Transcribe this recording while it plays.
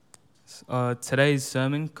Today's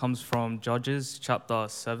sermon comes from Judges chapter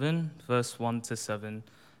 7, verse 1 to 7.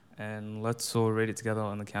 And let's all read it together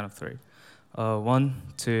on the count of three. 1,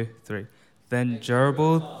 2, 3. Then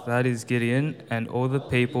Jeroboam, that is Gideon, and all the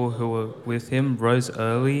people who were with him rose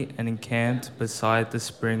early and encamped beside the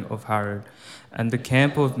spring of Harod. And the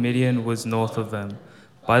camp of Midian was north of them,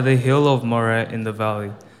 by the hill of Moreh in the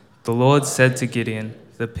valley. The Lord said to Gideon,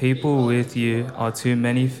 "The people with you are too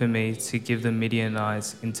many for me to give the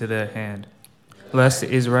Midianites into their hand, lest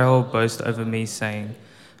Israel boast over me, saying,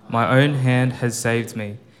 'My own hand has saved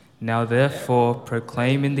me.' Now therefore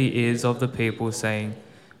proclaim in the ears of the people, saying,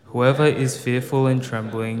 'Whoever is fearful and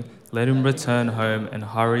trembling, let him return home and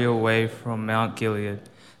hurry away from Mount Gilead.'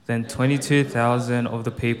 Then 22,000 of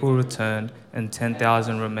the people returned, and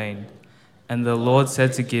 10,000 remained. And the Lord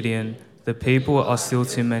said to Gideon, 'The people are still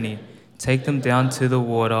too many. Take them down to the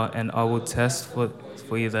water, and I will test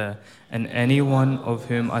for you there. And any one of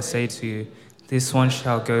whom I say to you, this one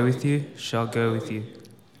shall go with you, shall go with you.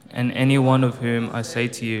 And any one of whom I say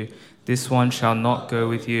to you, this one shall not go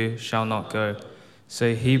with you, shall not go.'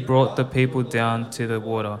 So he brought the people down to the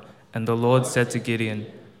water. And the Lord said to Gideon,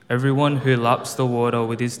 'Everyone who laps the water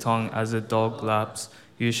with his tongue as a dog laps,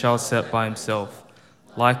 you shall set by himself.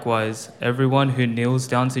 Likewise, everyone who kneels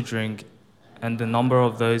down to drink,' and the number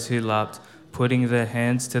of those who lapped, putting their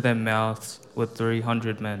hands to their mouths, were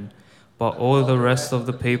 300 men. But all the rest of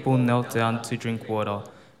the people knelt down to drink water.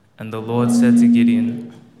 And the Lord said to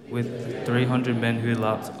Gideon, 'With 300 men who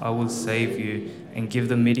lapped, I will save you, and give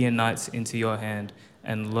the Midianites into your hand,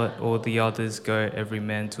 and let all the others go, every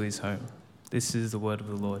man to his home.'" This is the word of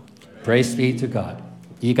the Lord. Praise be to God.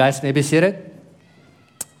 You guys may be seated.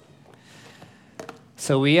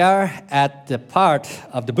 So we are at the part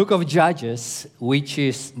of the book of Judges, which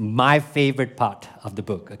is my favorite part of the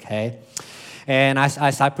book, okay? And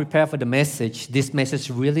as I prepare for the message, this message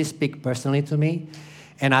really speaks personally to me.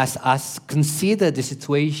 And as I consider the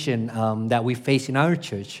situation that we face in our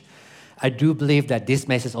church, I do believe that this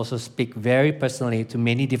message also speaks very personally to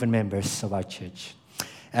many different members of our church.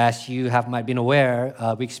 As you might been aware,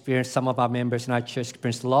 we experienced, some of our members in our church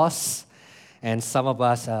experienced loss, and some of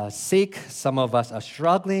us are sick, some of us are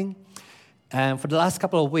struggling. And for the last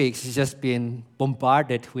couple of weeks, it's just been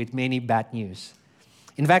bombarded with many bad news.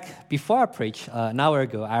 In fact, before I preached, an hour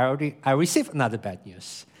ago, I received another bad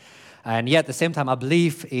news. And yet at the same time, I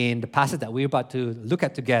believe in the passage that we're about to look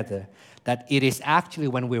at together, that it is actually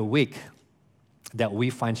when we're weak that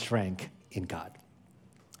we find strength in God.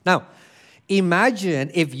 Now,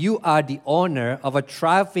 imagine if you are the owner of a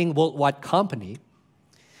thriving worldwide company,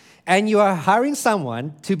 and you are hiring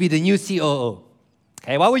someone to be the new COO.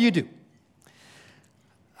 Okay, what will you do?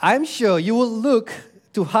 I'm sure you will look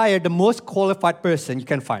to hire the most qualified person you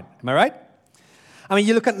can find. Am I right? I mean,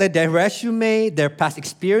 you look at their resume, their past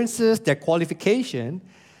experiences, their qualification,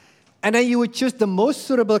 and then you would choose the most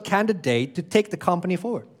suitable candidate to take the company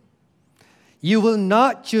forward. You will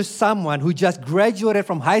not choose someone who just graduated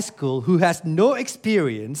from high school, who has no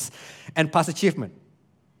experience and past achievement.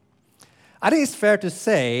 I think it's fair to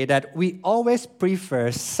say that we always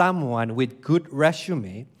prefer someone with good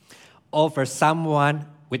resume over someone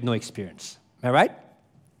with no experience. Am I right?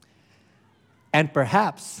 And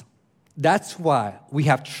perhaps that's why we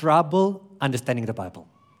have trouble understanding the Bible.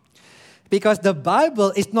 Because the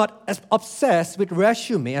Bible is not as obsessed with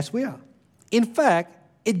resume as we are. In fact,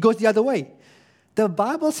 it goes the other way. The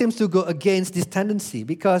Bible seems to go against this tendency,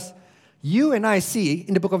 because you and I see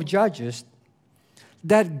in the book of Judges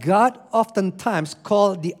that God oftentimes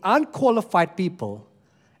called the unqualified people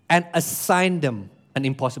and assigned them an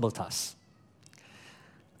impossible task.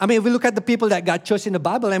 I mean, if we look at the people that God chose in the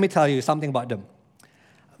Bible, let me tell you something about them.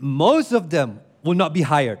 Most of them will not be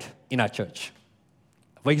hired in our church.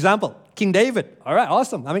 For example, King David. All right,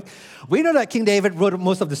 awesome. I mean, we know that King David wrote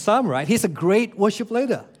most of the psalm, right? He's a great worship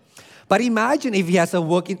leader. But imagine if he has a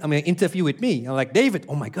interview with me. I'm like, "David,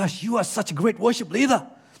 oh my gosh, you are such a great worship leader.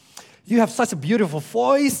 You have such a beautiful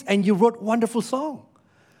voice, and you wrote wonderful song.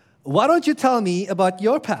 Why don't you tell me about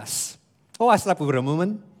your past?" "Oh, I slept with a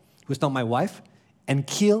woman who's not my wife and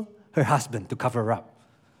killed her husband to cover her up."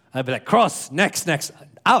 I'd be like, "Cross, next,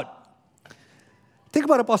 out." Think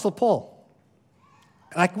about Apostle Paul.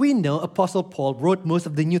 Like, we know Apostle Paul wrote most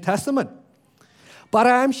of the New Testament. But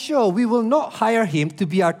I'm sure we will not hire him to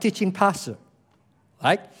be our teaching pastor.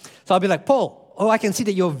 Right? So I'll be like, "Paul, I can see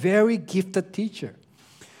that you're a very gifted teacher.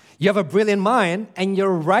 You have a brilliant mind, and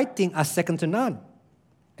your writing are second to none."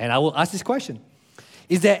 And I will ask this question: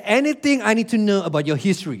 "Is there anything I need to know about your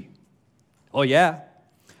history?" "Oh yeah,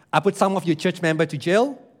 I put some of your church members to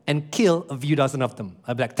jail and kill a few dozen of them."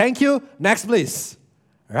 I'll be like, "Thank you, next please."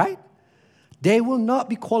 Right? they will not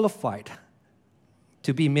be qualified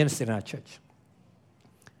to be ministers in our church.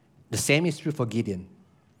 The same is true for Gideon.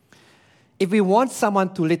 If we want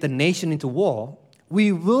someone to lead the nation into war,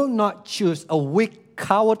 we will not choose a weak,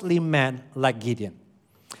 cowardly man like Gideon.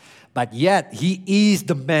 But yet, he is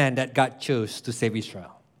the man that God chose to save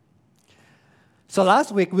Israel. So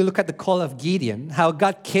last week, we looked at the call of Gideon, how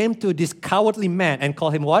God came to this cowardly man and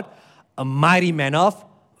called him what? A mighty man of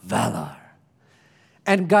valor.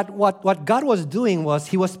 And God, what God was doing was,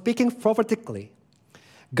 he was speaking prophetically.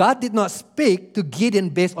 God did not speak to Gideon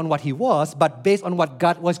based on what he was, but based on what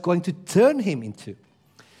God was going to turn him into.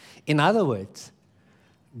 In other words,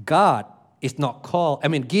 Gideon is not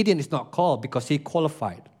called because he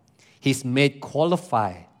qualified. He's made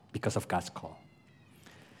qualified because of God's call.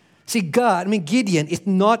 See, Gideon is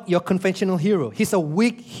not your conventional hero. He's a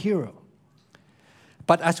weak hero.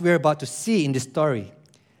 But as we're about to see in this story,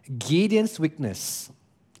 Gideon's weakness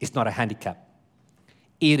is not a handicap.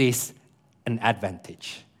 It is an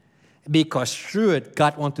advantage. Because through it,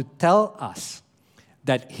 God wants to tell us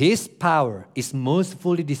that His power is most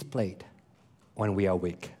fully displayed when we are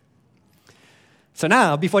weak. So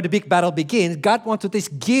now, before the big battle begins, God wants to teach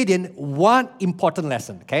Gideon one important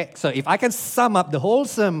lesson, okay? So if I can sum up the whole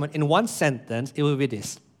sermon in one sentence, it will be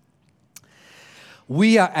this.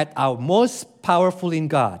 We are at our most powerful in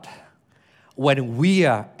God when we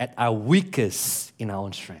are at our weakest in our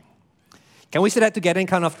own strength. Can we say that together in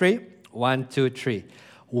count of three? 1, 2, 3.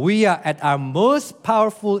 We are at our most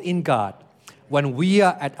powerful in God when we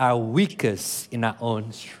are at our weakest in our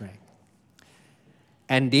own strength.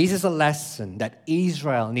 And this is a lesson that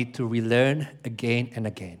Israel needs to relearn again and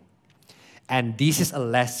again. And this is a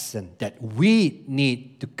lesson that we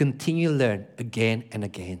need to continue to learn again and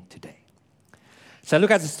again today. So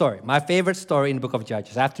look at the story. My favorite story in the book of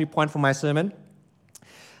Judges. I have 3 points for my sermon.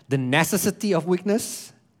 The necessity of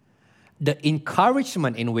weakness, the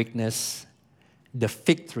encouragement in weakness, the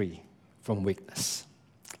victory from weakness.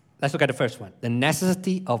 Let's look at the first one. The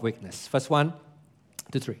necessity of weakness. First 1,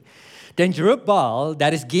 2, 3. Then Jerubbaal,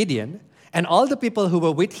 that is Gideon, and all the people who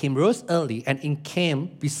were with him rose early and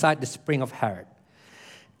encamped beside the spring of Harod.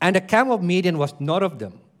 And the camp of Midian was north of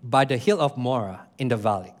them, by the hill of Morah in the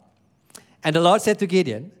valley. And the Lord said to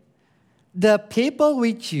Gideon, the people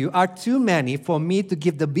with you are too many for me to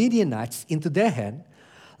give the Midianites into their hand,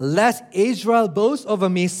 lest Israel boast over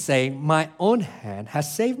me, saying, my own hand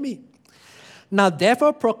has saved me. Now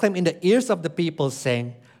therefore proclaim in the ears of the people,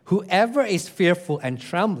 saying, whoever is fearful and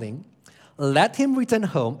trembling, let him return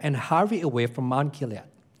home and hurry away from Mount Gilead.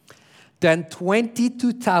 Then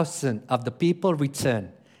 22,000 of the people returned,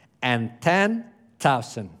 and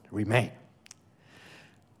 10,000 remained.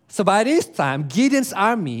 So by this time, Gideon's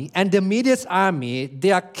army and the Midian's army,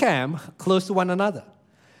 they are camped close to one another.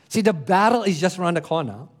 See, the battle is just around the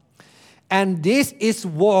corner. And this is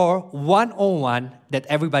war 101 that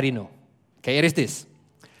everybody knows. Okay, it is this.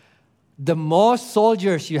 The more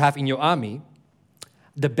soldiers you have in your army,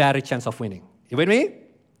 the better chance of winning. You with me?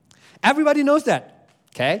 Everybody knows that.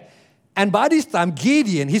 Okay? And by this time,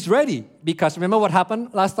 Gideon, he's ready. Because remember what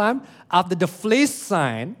happened last time? After the fleece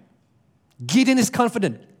sign, Gideon is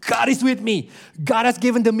confident. God is with me. God has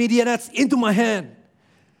given the Midianites into my hand.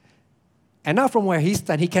 And now from where he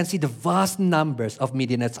stands, he can see the vast numbers of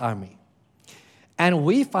Midianites' army. And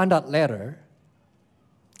we found out later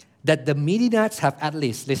that the Midianites have at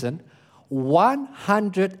least, listen,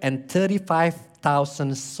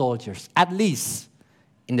 135,000 soldiers, at least,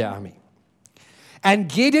 in their army. And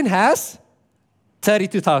Gideon has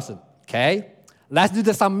 32,000, okay? Let's do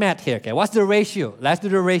some math here, okay? What's the ratio? Let's do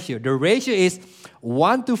the ratio. The ratio is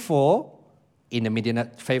 1-4 in the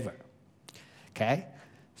Midianite favor, okay?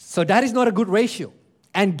 So that is not a good ratio.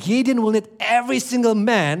 And Gideon will need every single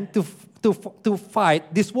man to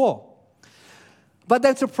fight this war. But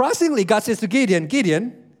then surprisingly, God says to Gideon,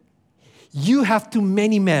 Gideon, you have too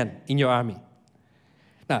many men in your army.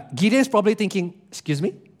 Now, Gideon's probably thinking, excuse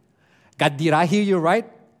me? God, did I hear you right?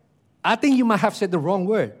 I think you might have said the wrong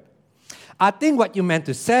word. I think what you meant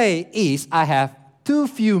to say is, I have too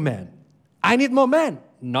few men. I need more men,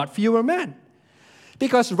 not fewer men.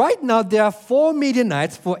 Because right now, there are 4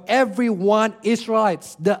 Midianites for every 1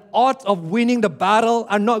 Israelite. The odds of winning the battle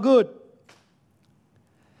are not good.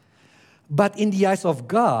 But in the eyes of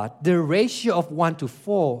God, the ratio of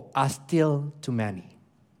 1-4 are still too many.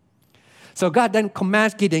 So God then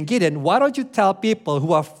commands Gideon, Gideon, why don't you tell people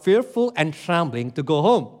who are fearful and trembling to go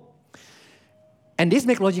home? And this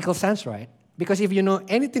makes logical sense, right? Because if you know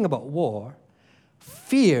anything about war,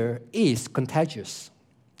 fear is contagious.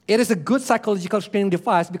 It is a good psychological screening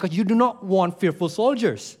device because you do not want fearful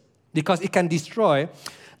soldiers because it can destroy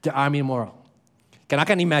the army morale. I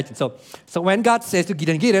can imagine. So when God says to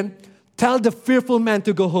Gideon, tell the fearful man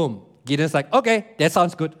to go home. Gideon's like, okay, that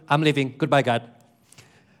sounds good. I'm leaving. Goodbye, God.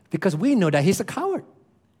 Because we know that he's a coward.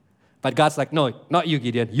 But God's like, no, not you,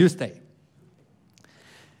 Gideon. You stay.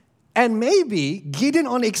 And maybe Gideon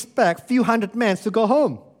only expects a few hundred men to go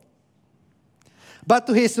home. But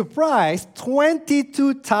to his surprise,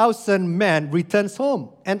 22,000 men returns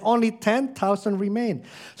home and only 10,000 remain.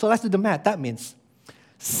 So let's do the math. That means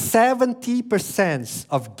 70%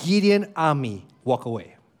 of Gideon's army walk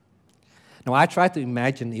away. Now, I try to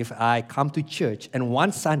imagine if I come to church and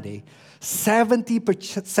one Sunday,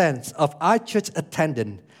 70% of our church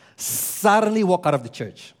attendants suddenly walk out of the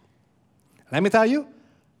church. Let me tell you,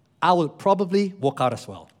 I will probably walk out as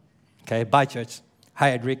well. Okay, bye church.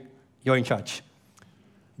 Hi, Edric, you're in charge.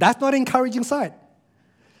 That's not an encouraging sight.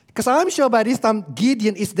 Because I'm sure by this time,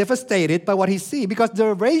 Gideon is devastated by what he sees. Because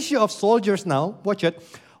the ratio of soldiers now, watch it,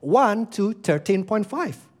 1 to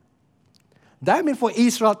 13.5. That means for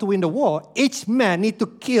Israel to win the war, each man needs to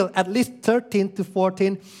kill at least 13 to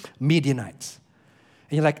 14 Midianites.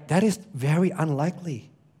 And you're like, that is very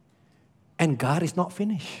unlikely. And God is not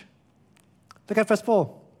finished. Look at verse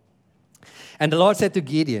 4. And the Lord said to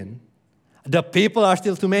Gideon, the people are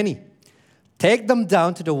still too many. Take them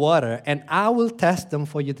down to the water, and I will test them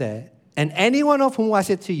for you there. And any one of whom I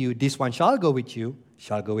said to you, this one shall go with you,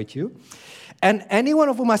 shall go with you. And any one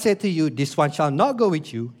of whom I said to you, this one shall not go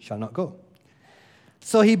with you, shall not go.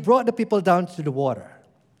 So he brought the people down to the water.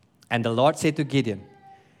 And the Lord said to Gideon,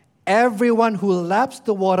 everyone who laps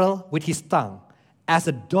the water with his tongue, as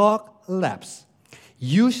a dog laps,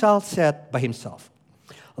 you shall set by himself.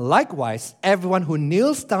 Likewise, everyone who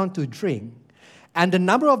kneels down to drink, and the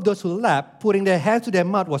number of those who lapped, putting their hands to their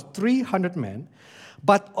mouth, was 300 men.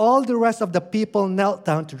 But all the rest of the people knelt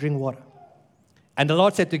down to drink water. And the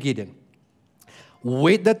Lord said to Gideon,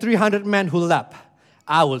 with the 300 men who lap,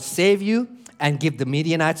 I will save you and give the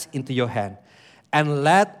Midianites into your hand. And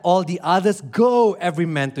let all the others go, every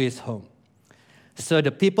man to his home. So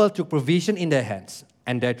the people took provision in their hands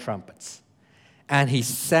and their trumpets. And he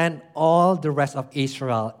sent all the rest of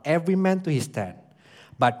Israel, every man to his tent,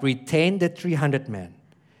 but retained the 300 men.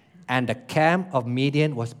 And the camp of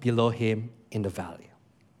Midian was below him in the valley.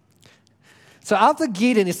 So after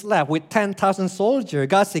Gideon is left with 10,000 soldiers,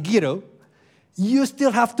 God said, Gideon, you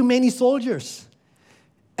still have too many soldiers.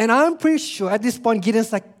 And I'm pretty sure at this point,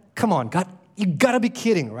 Gideon's like, come on, God, you gotta be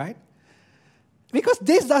kidding, right? Because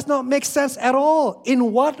this does not make sense at all.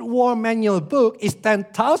 In what war manual book is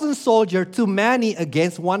 10,000 soldiers too many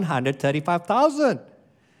against 135,000?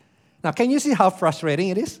 Now, can you see how frustrating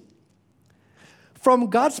it is? From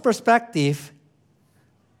God's perspective,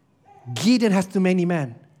 Gideon has too many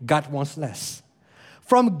men. God wants less.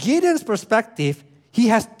 From Gideon's perspective, he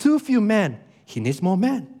has too few men. He needs more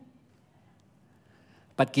men.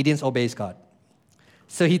 But Gideon obeys God.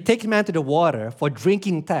 So he takes man to the water for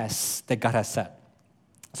drinking tests that God has set.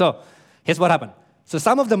 So here's what happened. So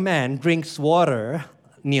some of the men drinks water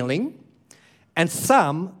kneeling, and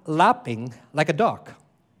some lapping like a dog.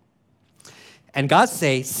 And God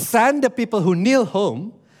says, send the people who kneel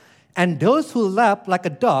home, and those who lap like a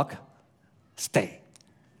dog, stay.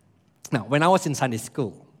 Now, when I was in Sunday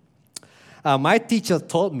school, my teacher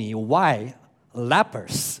told me why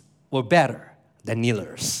lappers were better than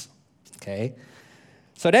kneelers. Okay?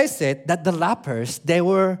 So they said that the lappers, they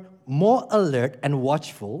were more alert and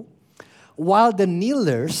watchful, while the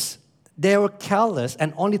kneelers, they were careless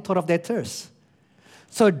and only thought of their thirst.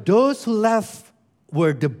 So those who left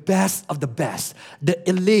were the best of the best, the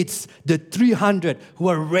elites, the 300 who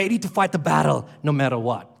are ready to fight the battle no matter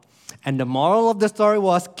what. And the moral of the story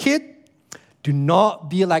was, kid, do not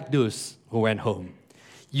be like those who went home.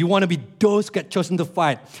 You want to be those who get chosen to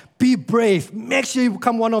fight. Be brave. Make sure you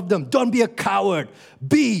become one of them. Don't be a coward.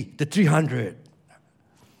 Be the 300.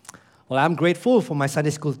 Well, I'm grateful for my Sunday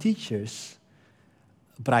school teachers,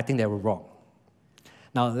 but I think they were wrong.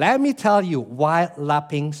 Now, let me tell you why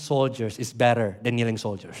lapping soldiers is better than kneeling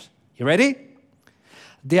soldiers. You ready?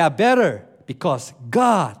 They are better because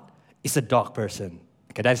God is a dog person.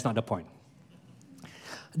 Okay, that is not the point.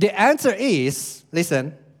 The answer is,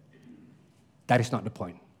 listen, that is not the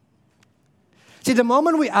point. See, the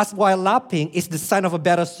moment we ask why lapping is the sign of a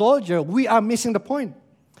better soldier, we are missing the point.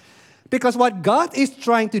 Because what God is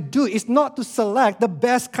trying to do is not to select the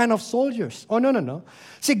best kind of soldiers. Oh, no.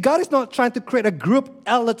 See, God is not trying to create a group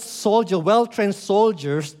elite soldier, well-trained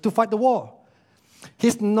soldiers to fight the war.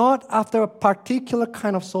 He's not after a particular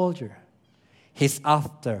kind of soldier. He's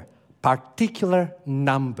after particular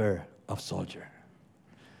number of soldier.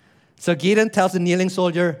 So Gideon tells the kneeling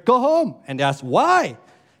soldier, go home. And they ask, why?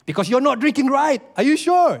 Because you're not drinking right. Are you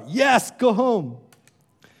sure? Yes, go home.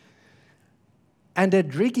 And the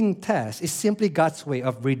drinking test is simply God's way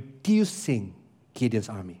of reducing Gideon's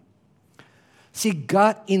army. See,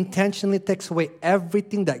 God intentionally takes away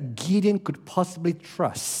everything that Gideon could possibly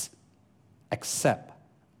trust except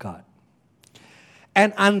God.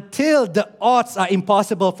 And until the odds are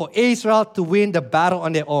impossible for Israel to win the battle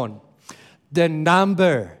on their own, the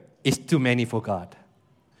number is too many for God.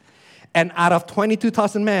 And out of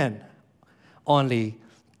 22,000 men, only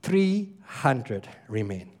 300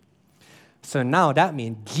 remain. So now that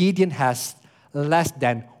means Gideon has less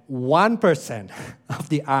than 1% of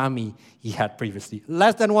the army he had previously.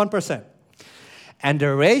 Less than 1%. And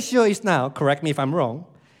the ratio is now, correct me if I'm wrong,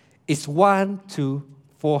 is 1 to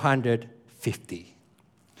 450.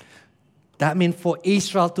 That means for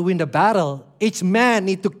Israel to win the battle, each man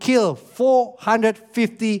needs to kill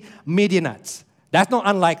 450 Midianites. That's not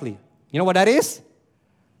unlikely. You know what that is?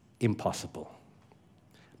 Impossible.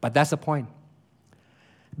 But that's the point.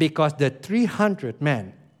 Because the 300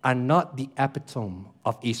 men are not the epitome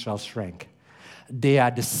of Israel's strength. They are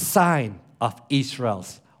the sign of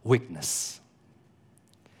Israel's weakness.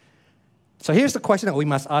 So here's the question that we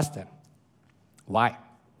must ask then. Why?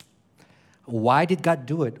 Why did God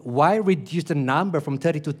do it? Why reduce the number from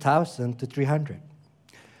 32,000 to 300?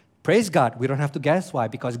 Praise God, we don't have to guess why,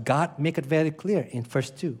 because God made it very clear in verse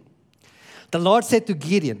 2. The Lord said to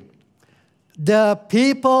Gideon, "The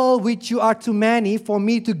people which you are too many for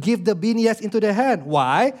me to give the Midianites into their hand."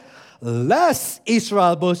 Why? "Lest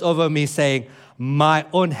Israel boast over me, saying, my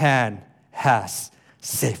own hand has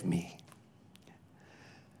saved me."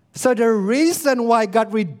 So the reason why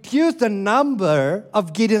God reduced the number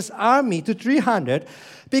of Gideon's army to 300,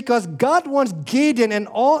 because God wants Gideon and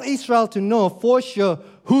all Israel to know for sure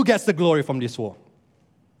who gets the glory from this war.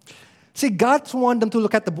 See, God wants them to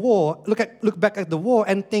look at the war, look back at the war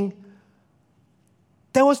and think,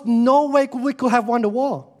 there was no way we could have won the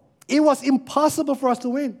war. It was impossible for us to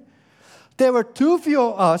win. There were too few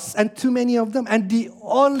of us and too many of them. And the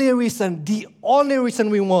only reason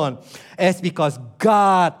we won is because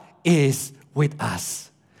God is with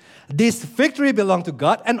us. This victory belongs to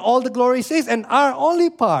God and all the glory is His. And our only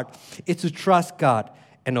part is to trust God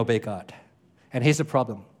and obey God. And here's the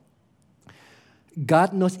problem.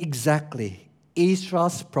 God knows exactly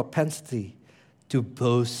Israel's propensity to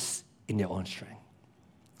boast in their own strength.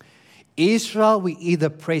 Israel will either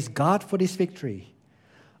praise God for this victory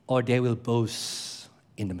or they will boast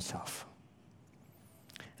in themselves.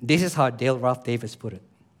 This is how Dale Ralph Davis put it.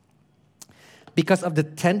 Because of the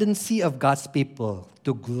tendency of God's people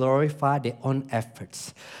to glorify their own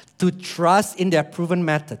efforts, to trust in their proven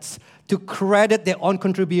methods, to credit their own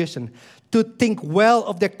contribution, to think well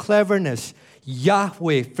of their cleverness,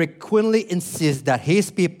 Yahweh frequently insists that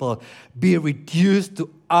His people be reduced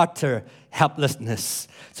to utter helplessness,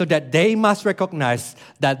 so that they must recognize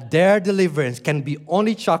that their deliverance can be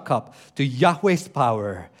only chalked up to Yahweh's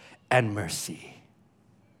power and mercy.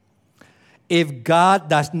 If God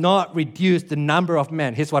does not reduce the number of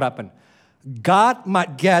men, here's what happened. God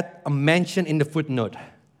might get a mention in the footnote,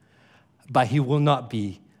 but He will not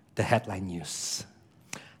be the headline news.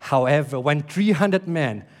 However, when 300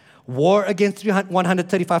 men war against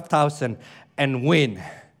 135,000 and win,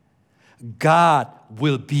 God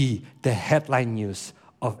will be the headline news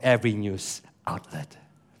of every news outlet.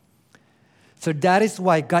 So that is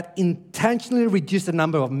why God intentionally reduced the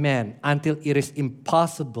number of men until it is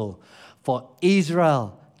impossible for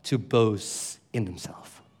Israel to boast in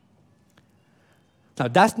themselves. Now,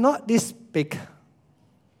 does not this speak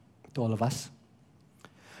to all of us?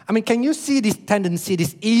 I mean, can you see this tendency,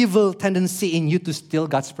 this evil tendency in you to steal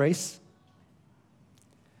God's praise?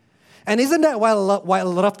 And isn't that why a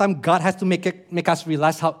lot of time God has to make us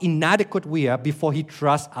realize how inadequate we are before He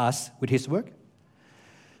trusts us with His work?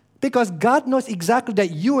 Because God knows exactly that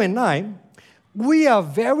you and I, we are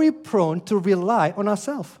very prone to rely on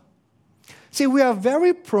ourselves. See, we are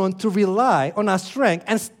very prone to rely on our strength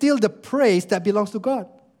and steal the praise that belongs to God.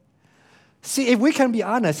 See, if we can be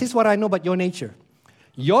honest, here's what I know about your nature.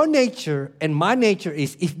 Your nature and my nature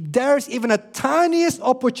is, if there's even a tiniest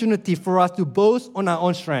opportunity for us to boast on our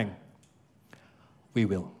own strength, we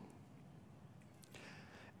will.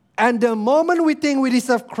 And the moment we think we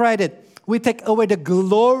deserve credit, we take away the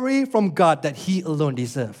glory from God that He alone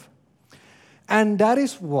deserves. And that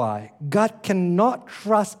is why God cannot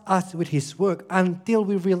trust us with His work until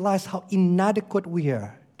we realize how inadequate we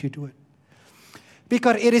are to do it.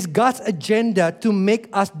 Because it is God's agenda to make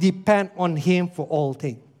us depend on Him for all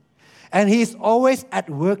things. And He is always at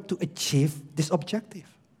work to achieve this objective.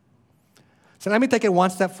 So let me take it one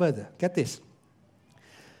step further. Get this.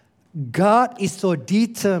 God is so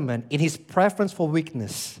determined in His preference for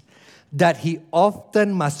weakness that He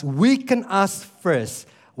often must weaken us first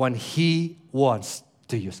when He wants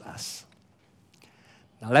to use us.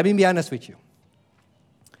 Now, let me be honest with you.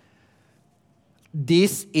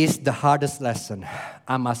 This is the hardest lesson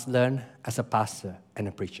I must learn as a pastor and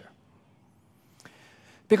a preacher.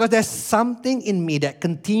 Because there's something in me that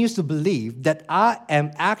continues to believe that I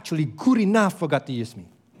am actually good enough for God to use me.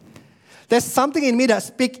 There's something in me that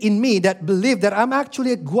speaks in me that believes that I'm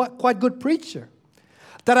actually a quite good preacher.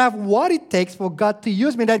 That I have what it takes for God to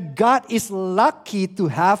use me, that God is lucky to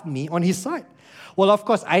have me on His side. Well, of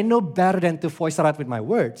course, I know better than to voice it out with my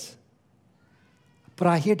words. But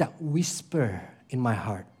I hear that whisper in my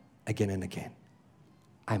heart again and again.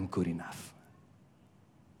 I'm good enough.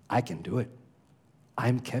 I can do it.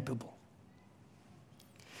 I'm capable.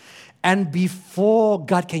 And before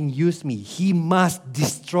God can use me, He must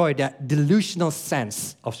destroy that delusional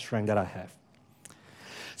sense of strength that I have.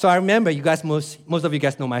 So I remember, you guys, most of you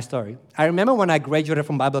guys know my story. I remember when I graduated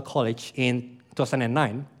from Bible college in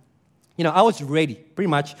 2009, I was ready, pretty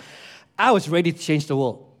much. I was ready to change the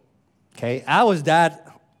world. Okay, I was that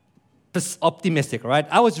optimistic, right?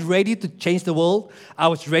 I was ready to change the world. I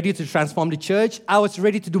was ready to transform the church. I was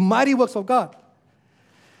ready to do mighty works of God.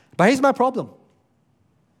 But here's my problem.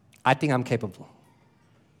 I think I'm capable.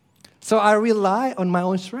 So I rely on my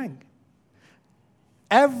own strength.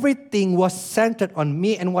 Everything was centered on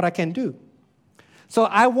me and what I can do. So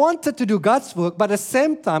I wanted to do God's work, but at the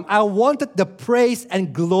same time, I wanted the praise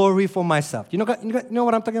and glory for myself. You know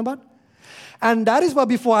what I'm talking about? And that is why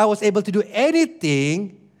before I was able to do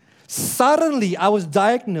anything, suddenly I was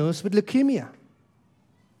diagnosed with leukemia.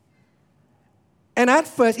 And at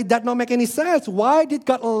first, it did not make any sense. Why did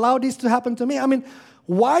God allow this to happen to me? I mean,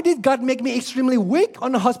 why did God make me extremely weak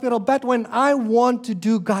on a hospital bed when I want to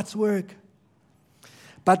do God's work?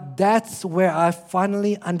 But that's where I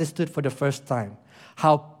finally understood for the first time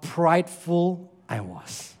how prideful I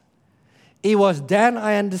was. It was then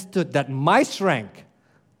I understood that my strength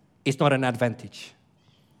is not an advantage.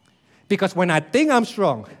 Because when I think I'm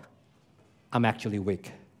strong, I'm actually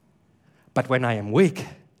weak. But when I am weak,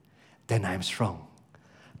 then I'm strong.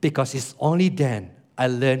 Because it's only then I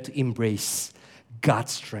learn to embrace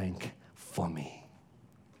God's strength for me.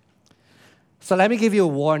 So let me give you a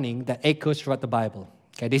warning that echoes throughout the Bible.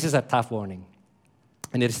 Okay, this is a tough warning.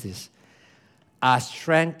 And it is this. Our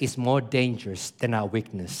strength is more dangerous than our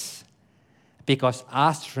weakness because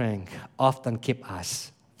our strength often keeps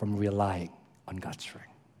us from relying on God's strength.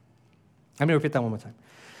 Let me repeat that one more time.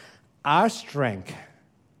 Our strength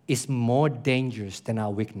is more dangerous than our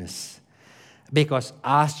weakness because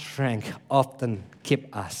our strength often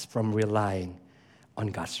keeps us from relying on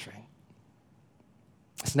God's strength.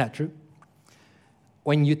 Isn't that true?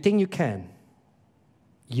 When you think you can,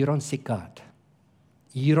 you don't seek God.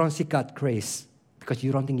 You don't seek God's grace because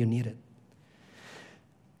you don't think you need it.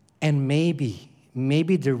 And maybe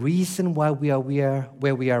the reason why we are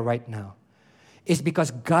where we are right now is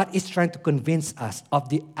because God is trying to convince us of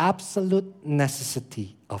the absolute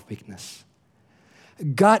necessity of weakness.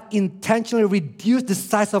 God intentionally reduced the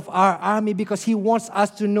size of our army because He wants us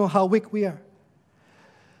to know how weak we are.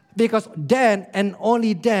 Because then and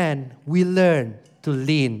only then we learn to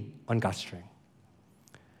lean on God's strength.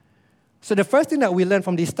 So the first thing that we learn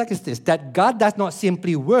from this text is this, that God does not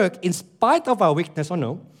simply work in spite of our weakness or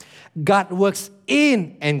no. God works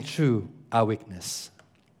in and through our weakness.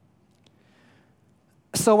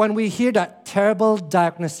 So when we hear that terrible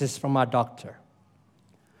diagnosis from our doctor,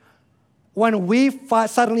 when we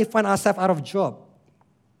suddenly find ourselves out of job,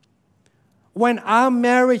 when our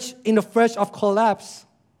marriage in the verge of collapse,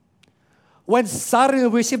 when suddenly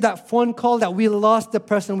we receive that phone call that we lost the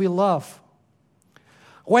person we love,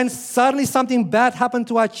 when suddenly something bad happened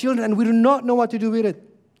to our children and we do not know what to do with it,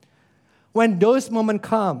 when those moments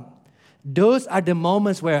come, those are the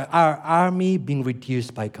moments where our army being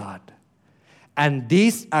reduced by God. And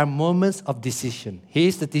these are moments of decision.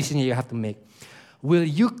 Here's the decision you have to make. Will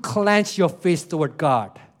you clench your fist toward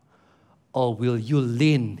God, or will you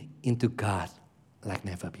lean into God like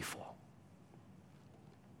never before?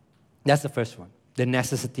 That's the first one, the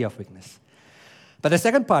necessity of weakness. But the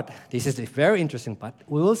second part, this is a very interesting part,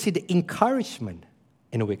 we will see the encouragement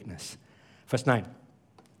in weakness. Verse 9.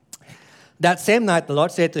 That same night the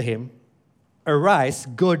Lord said to him, "Arise,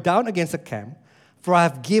 go down against the camp, for I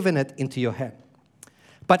have given it into your hand.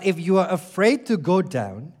 But if you are afraid to go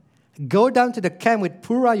down to the camp with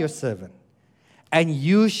Purah your servant, and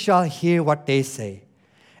you shall hear what they say.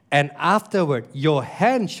 And afterward your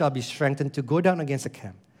hand shall be strengthened to go down against the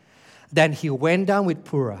camp." Then he went down with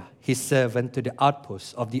Purah, his servant, to the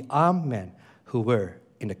outposts of the armed men who were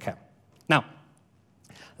in the camp. Now,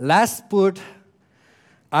 let's put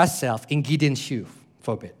ourselves in Gideon's shoe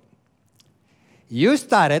for a bit. You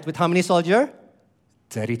started with how many soldiers?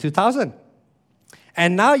 32,000.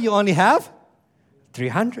 And now you only have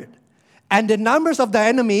 300. And the numbers of the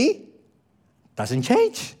enemy doesn't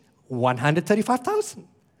change. 135,000.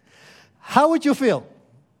 How would you feel?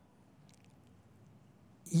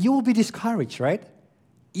 You will be discouraged, right?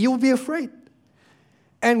 You will be afraid.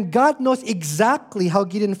 And God knows exactly how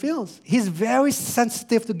Gideon feels. He's very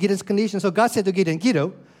sensitive to Gideon's condition. So God said to Gideon,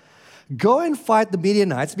 Gideon, go and fight the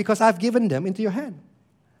Midianites because I've given them into your hand.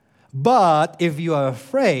 But if you are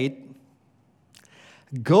afraid,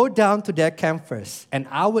 go down to their camp first, and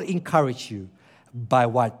I will encourage you by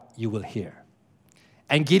what you will hear.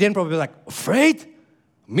 And Gideon probably like, afraid?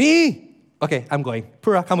 Me? Okay, I'm going.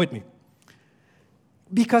 Pura, come with me.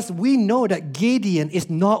 Because we know that Gideon is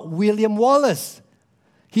not William Wallace.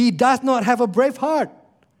 He does not have a brave heart.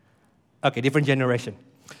 Okay, different generation.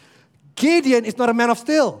 Gideon is not a man of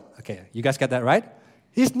steel. Okay, you guys get that right?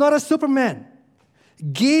 He's not a Superman.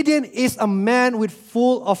 Gideon is a man with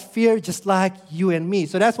full of fear just like you and me.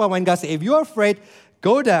 So that's why when God says, if you're afraid,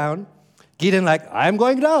 go down. Gideon like, I'm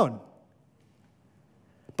going down.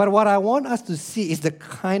 But what I want us to see is the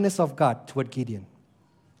kindness of God toward Gideon.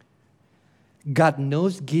 God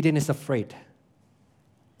knows Gideon is afraid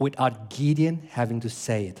without Gideon having to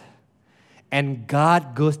say it. And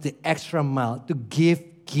God goes the extra mile to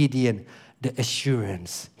give Gideon the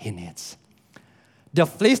assurance he needs. The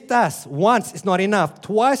fleece task once is not enough.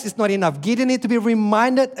 Twice is not enough. Gideon needs to be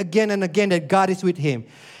reminded again and again that God is with him.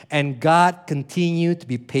 And God continued to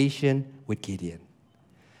be patient with Gideon.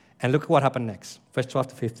 And look what happened next. Verse 12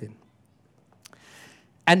 to 15.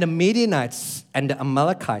 And the Midianites and the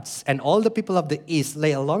Amalekites and all the people of the east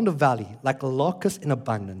lay along the valley like locusts in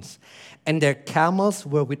abundance. And their camels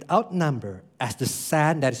were without number as the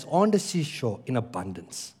sand that is on the seashore in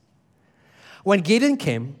abundance. When Gideon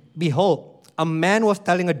came, behold, a man was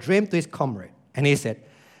telling a dream to his comrade. And he said,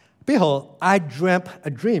 behold, I dreamt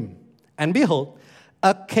a dream. And behold,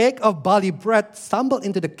 a cake of barley bread stumbled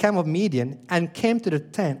into the camp of Midian and came to the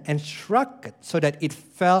tent and struck it so that it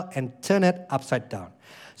fell and turned it upside down,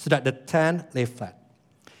 so that the tent lay flat.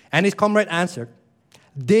 And his comrade answered,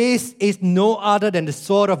 this is no other than the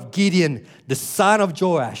sword of Gideon, the son of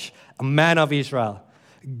Joash, a man of Israel.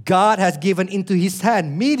 God has given into his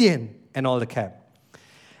hand Midian and all the camp.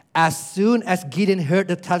 As soon as Gideon heard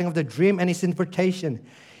the telling of the dream and his interpretation,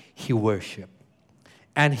 he worshipped.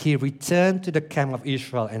 And he returned to the camp of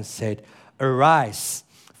Israel and said, arise,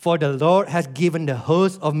 for the Lord has given the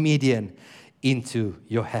host of Midian into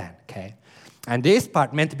your hand. Okay? And this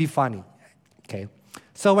part meant to be funny. Okay?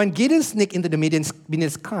 So when Gideon sneaked into the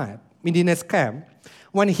Midianite camp,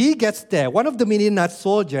 when he gets there, one of the Midianite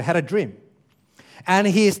soldiers had a dream. And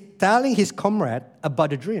he is telling his comrade about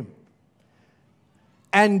the dream.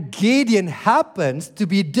 And Gideon happens to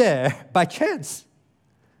be there by chance.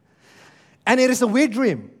 And it is a weird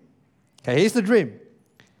dream. Okay, here's the dream.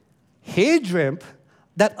 He dreamed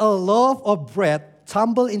that a loaf of bread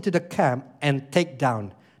tumbled into the camp and take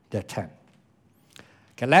down their tent.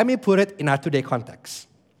 Okay, let me put it in our today context.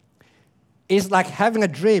 It's like having a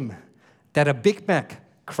dream that a Big Mac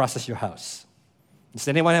crosses your house. Has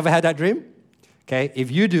anyone ever had that dream? Okay,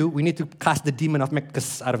 if you do, we need to cast the demon of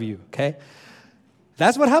Macus out of you, okay?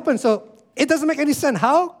 That's what happened. So it doesn't make any sense.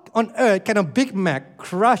 How on earth can a Big Mac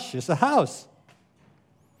crush a house?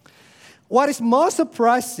 What is more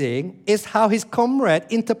surprising is how his comrade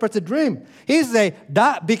interprets the dream. He says,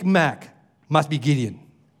 that Big Mac must be Gideon.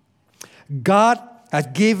 God has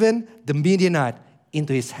given the Midianite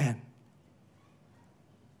into his hand.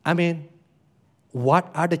 I mean, what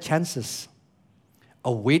are the chances?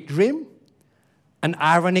 A weird dream? An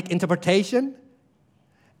ironic interpretation?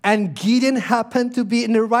 And Gideon happened to be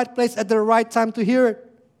in the right place at the right time to hear it.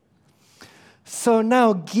 So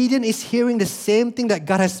now Gideon is hearing the same thing that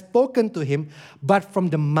God has spoken to him, but from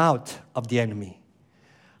the mouth of the enemy.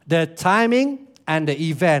 The timing and the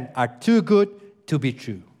event are too good to be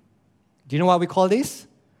true. Do you know what we call this?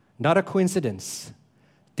 Not a coincidence.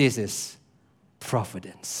 This is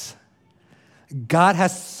providence. God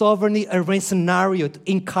has sovereignly arranged scenario to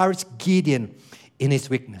encourage Gideon in his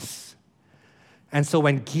weakness. And so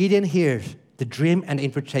when Gideon hears the dream and the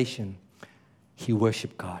interpretation, he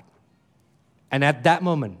worshiped God. And at that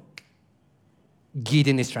moment,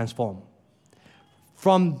 Gideon is transformed.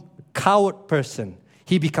 From coward person,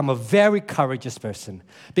 he become a very courageous person.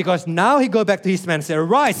 Because now he go back to his men and say,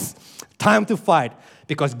 arise, time to fight.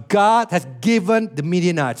 Because God has given the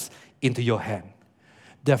Midianites into your hand.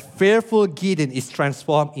 The fearful Gideon is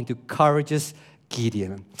transformed into courageous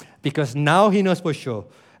Gideon. Because now he knows for sure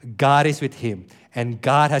God is with him. And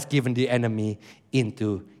God has given the enemy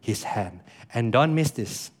into his hand. And don't miss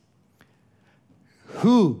this.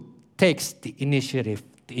 Who takes the initiative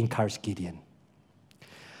to encourage Gideon?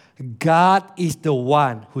 God is the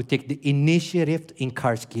one who takes the initiative to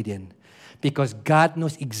encourage Gideon, because God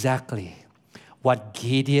knows exactly what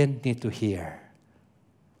Gideon needs to hear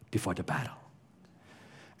before the battle.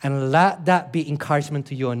 And let that be encouragement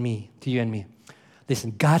to you and me,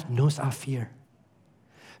 Listen, God knows our fear.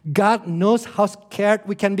 God knows how scared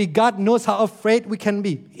we can be. God knows how afraid we can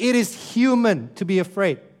be. It is human to be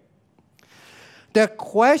afraid. The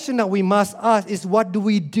question that we must ask is, what do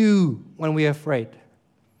we do when we are afraid?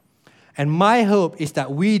 And my hope is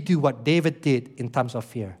that we do what David did in times of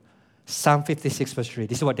fear. Psalm 56 verse 3.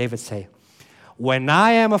 This is what David said. When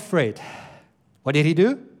I am afraid, what did he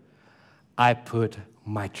do? I put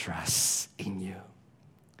my trust in you.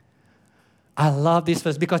 I love this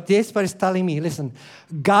verse because this verse is telling me, listen,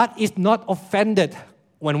 God is not offended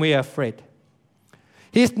when we are afraid.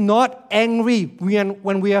 He's not angry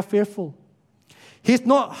when we are fearful. He's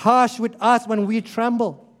not harsh with us when we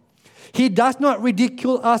tremble. He does not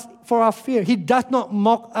ridicule us for our fear. He does not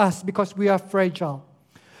mock us because we are fragile.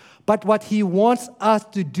 But what He wants us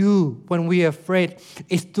to do when we are afraid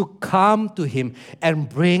is to come to Him and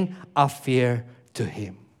bring our fear to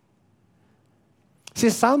Him. See,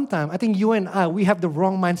 sometimes I think you and I, we have the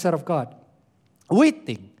wrong mindset of God. We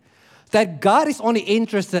think that God is only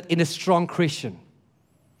interested in a strong Christian,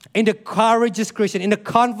 in the courageous Christian, in the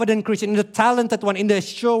confident Christian, in the talented one, in the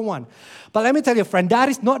sure one. But let me tell you, friend, that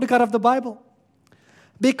is not the God of the Bible.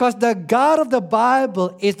 Because the God of the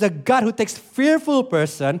Bible is the God who takes fearful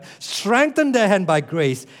person, strengthen their hand by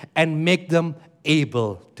grace, and make them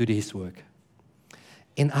able to do His work.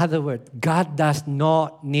 In other words, God does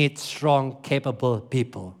not need strong, capable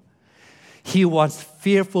people. He wants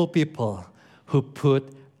fearful people who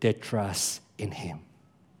put their trust in Him.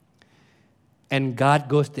 And God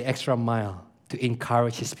goes the extra mile to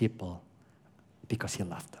encourage His people because He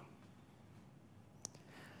loved them.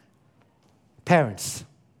 Parents,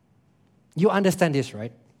 you understand this,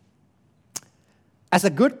 right? As a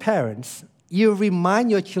good parent, you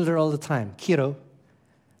remind your children all the time, kiddo,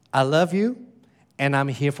 I love you and I'm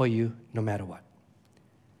here for you no matter what.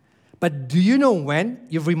 But do you know when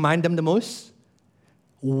you remind them the most?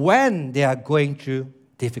 When they are going through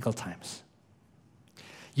difficult times.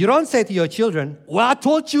 You don't say to your children, well, I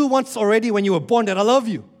told you once already when you were born that I love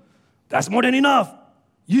you. That's more than enough.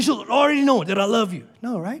 You should already know that I love you.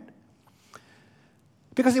 No, right?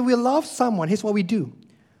 Because if we love someone, here's what we do.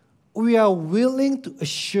 We are willing to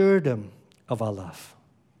assure them of our love.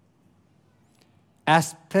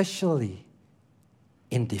 Especially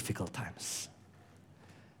in difficult times.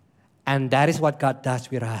 And that is what God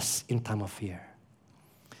does with us in time of fear.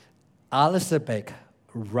 Alistair Beck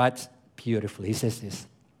writes beautifully. He says this.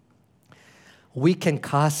 We can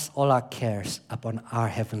cast all our cares upon our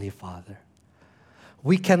Heavenly Father.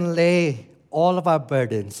 We can lay all of our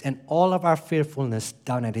burdens and all of our fearfulness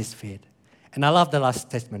down at His feet. And I love the last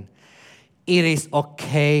statement. It is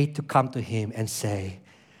okay to come to Him and say,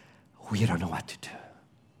 we don't know what to do.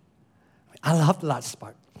 I love the last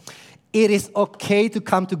part. It is okay to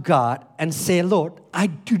come to God and say, Lord, I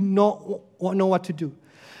do not know what to do.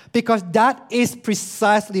 Because that is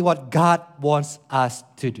precisely what God wants us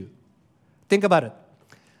to do. Think about it.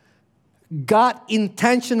 God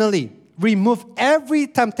intentionally removed every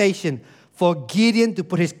temptation for Gideon to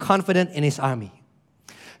put his confidence in his army.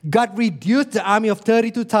 God reduced the army of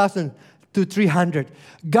 32,000 to 300.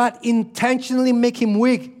 God intentionally made him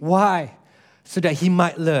weak. Why? So that he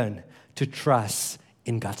might learn to trust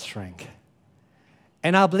in God's strength.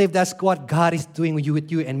 And I believe that's what God is doing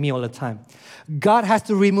with you and me all the time. God has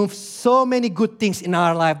to remove so many good things in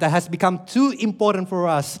our life that has become too important for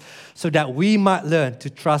us so that we might learn to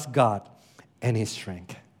trust God and His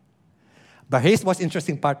strength. But here's what's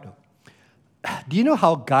interesting part though. Do you know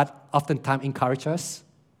how God oftentimes encourages us?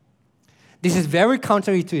 This is very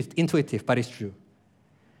counterintuitive, but it's true.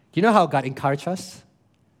 Do you know how God encourages us?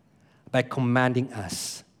 By commanding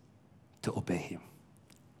us to obey Him.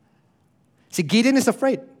 See, Gideon is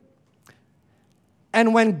afraid.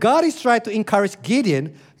 And when God is trying to encourage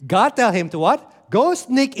Gideon, God tells him to what? Go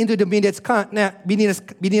sneak into the Midian's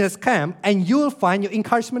camp and you will find your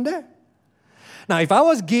encouragement there. Now, if I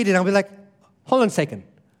was Gideon, I'd be like, hold on a second.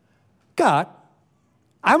 God,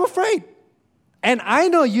 I'm afraid. And I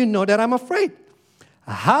know you know that I'm afraid.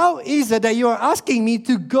 How is it that you are asking me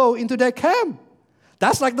to go into that camp?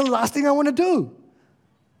 That's like the last thing I want to do.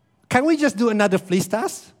 Can we just do another fleece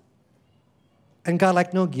task? And God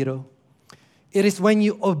like, no, Giro. It is when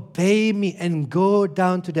you obey me and go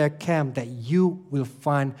down to their camp that you will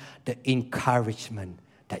find the encouragement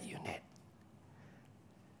that you need.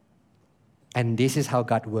 And this is how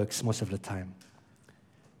God works most of the time.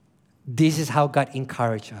 This is how God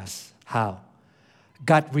encourages us. How?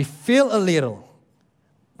 God refill a little,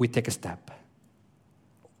 we take a step.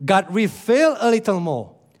 God refill a little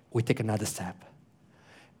more, we take another step.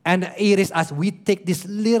 And it is as we take this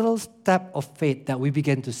little step of faith that we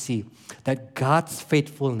begin to see that God's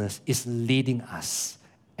faithfulness is leading us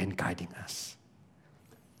and guiding us.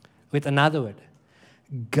 With another word,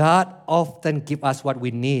 God often gives us what we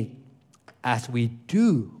need as we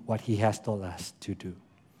do what He has told us to do.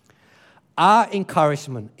 Our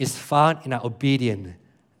encouragement is found in our obedience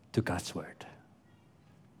to God's word.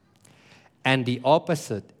 And the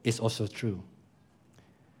opposite is also true.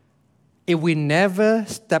 If we never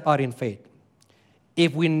step out in faith,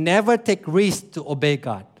 if we never take risks to obey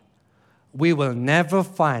God, we will never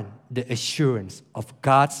find the assurance of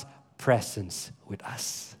God's presence with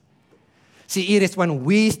us. See, it is when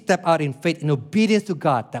we step out in faith, in obedience to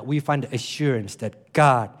God, that we find the assurance that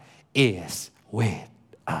God is with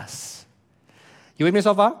us. You with me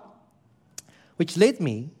so far? Which led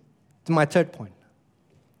me to my third point,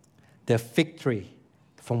 the victory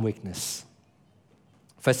from weakness.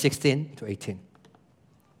 Verse 16 to 18.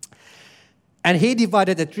 And he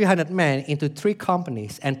divided the 300 men into 3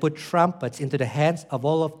 companies and put trumpets into the hands of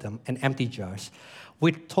all of them and empty jars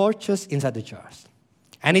with torches inside the jars.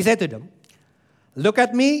 And he said to them, look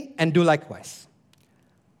at me and do likewise.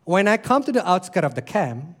 When I come to the outskirts of the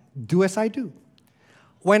camp, do as I do.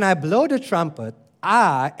 When I blow the trumpet,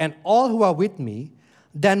 I and all who are with me,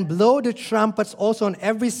 then blow the trumpets also on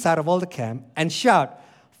every side of all the camp and shout,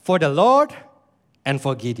 for the Lord and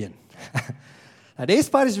for Gideon. Now, this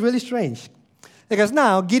part is really strange. Because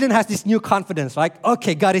now Gideon has this new confidence, like,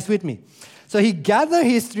 okay, God is with me. So he gathered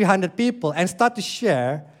his 300 people and started to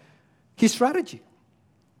share his strategy.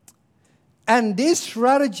 And this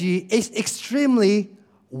strategy is extremely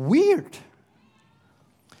weird.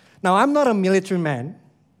 Now, I'm not a military man,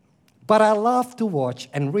 but I love to watch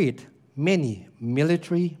and read many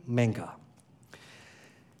military manga.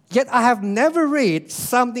 Yet I have never read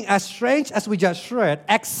something as strange as we just read,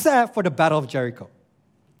 except for the Battle of Jericho.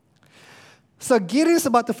 So Gideon is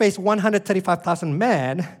about to face 135,000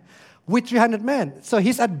 men with 300 men. So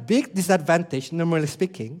he's at big disadvantage, normally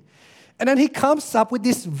speaking. And then he comes up with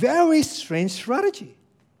this very strange strategy.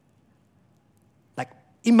 Like,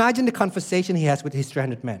 imagine the conversation he has with his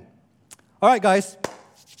 300 men. All right, guys,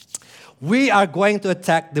 we are going to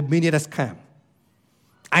attack the Midianite camp.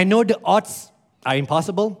 I know the odds are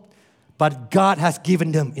impossible, but God has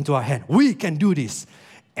given them into our hand. We can do this.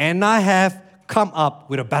 And I have come up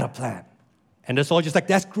with a better plan. And the soldier's like,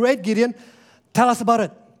 that's great, Gideon. Tell us about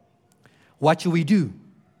it. What should we do?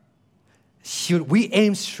 Should we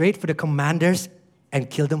aim straight for the commanders and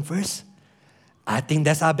kill them first? I think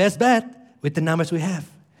that's our best bet with the numbers we have.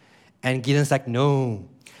 And Gideon's like, no.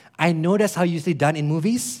 I know that's how usually done in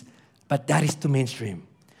movies, but that is too mainstream.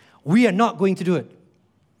 We are not going to do it.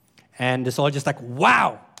 And the soldier's like,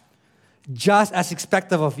 wow, just as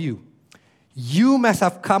expected of you. You must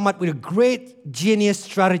have come up with a great genius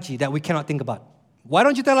strategy that we cannot think about. Why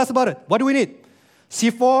don't you tell us about it? What do we need?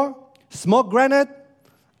 C4, smoke grenade,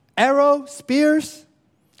 arrow, spears?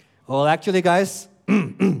 Well, actually, guys,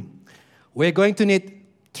 we're going to need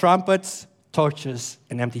trumpets, torches,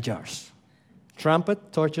 and empty jars.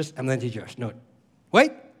 Trumpet, torches, and empty jars. No.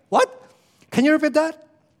 Wait, what? Can you repeat that?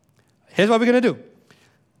 Here's what we're going to do.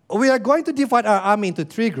 We are going to divide our army into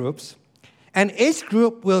 3 groups, and each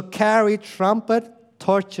group will carry trumpet,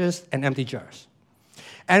 torches, and empty jars.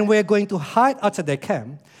 And we're going to hide outside their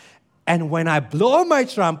camp, and when I blow my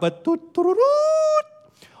trumpet,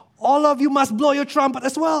 all of you must blow your trumpet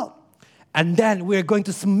as well. And then we're going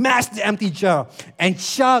to smash the empty jar and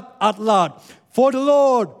shout out loud, for the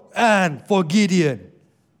Lord and for Gideon.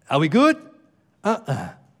 Are we good?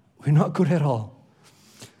 We're not good at all.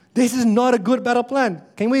 This is not a good battle plan.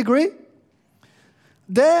 Can we agree?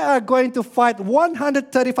 They are going to fight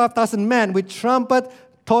 135,000 men with trumpet,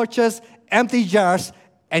 torches, empty jars,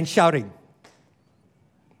 and shouting.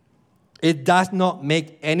 It does not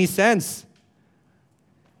make any sense.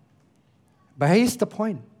 But here's the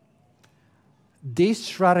point. This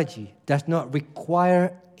strategy does not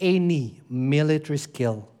require any military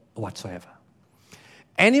skill whatsoever.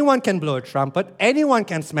 Anyone can blow a trumpet, anyone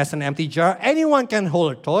can smash an empty jar, anyone can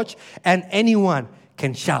hold a torch, and anyone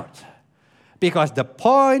can shout. Because the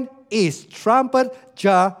point is trumpet,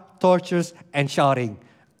 jar, torches, and shouting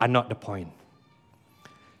are not the point.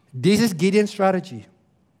 This is Gideon's strategy.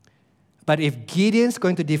 But if Gideon's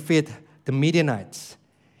going to defeat the Midianites,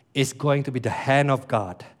 it's going to be the hand of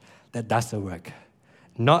God that does the work,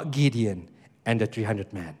 not Gideon and the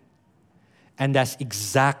 300 men. And that's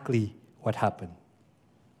exactly what happened.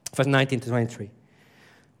 Verse 19 to 23.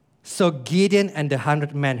 So Gideon and the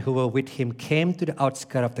 100 men who were with him came to the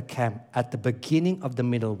outskirts of the camp at the beginning of the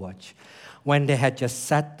middle watch, when they had just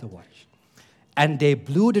set the watch. And they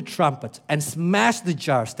blew the trumpets and smashed the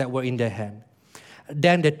jars that were in their hand.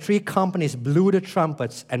 Then the 3 companies blew the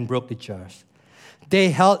trumpets and broke the jars. They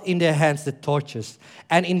held in their hands the torches,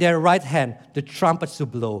 and in their right hand the trumpets to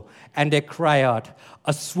blow. And they cried out,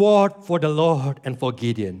 "A sword for the Lord and for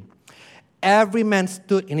Gideon." Every man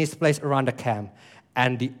stood in his place around the camp,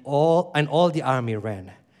 and all the army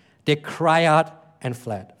ran. They cried out and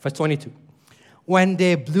fled. Verse 22. When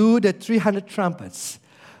they blew the 300 trumpets,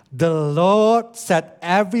 the Lord set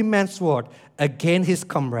every man's sword against his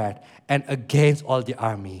comrade and against all the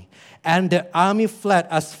army. And the army fled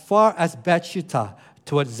as far as Bethshita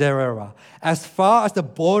towards Zererah, as far as the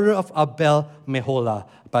border of Abel Meholah,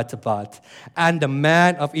 Batabat. And the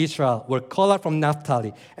men of Israel were called out from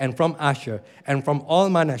Naphtali and from Asher and from all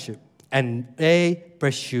Manasseh, and they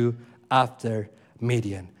pursue after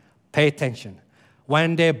Midian. Pay attention.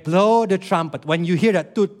 When they blow the trumpet, when you hear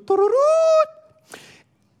that, toot, toot,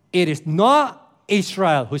 it is not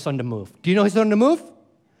Israel who's on the move. Do you know who's on the move?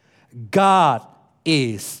 God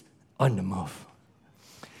is on the move.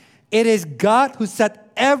 It is God who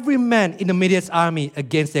set every man in the Midian's army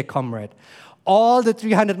against their comrade. All the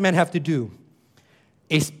 300 men have to do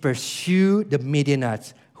is pursue the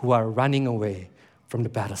Midianites who are running away from the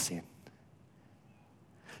battle scene.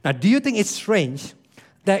 Now, do you think it's strange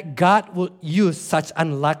that God will use such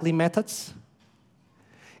unlikely methods?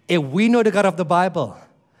 If we know the God of the Bible,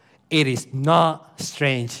 it is not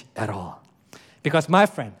strange at all. Because, my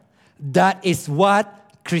friend, that is what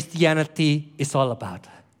Christianity is all about.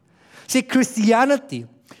 See, Christianity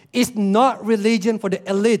is not religion for the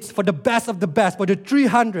elites, for the best of the best, for the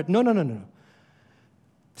 300. No.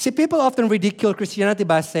 See, people often ridicule Christianity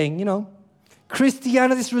by saying,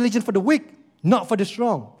 Christianity is religion for the weak, not for the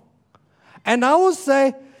strong. And I will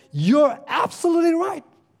say, you're absolutely right.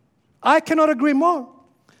 I cannot agree more.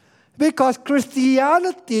 Because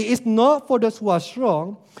Christianity is not for those who are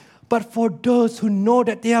strong, but for those who know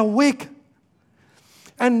that they are weak.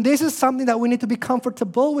 And this is something that we need to be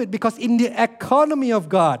comfortable with, because in the economy of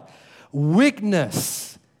God,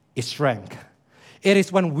 weakness is strength. It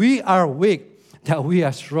is when we are weak that we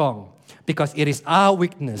are strong, because it is our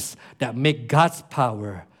weakness that makes God's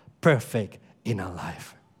power perfect in our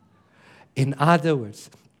life. In other words,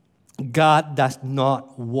 God does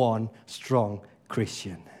not want strong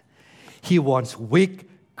Christian. He wants weak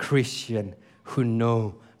Christian who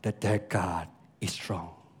know that their God is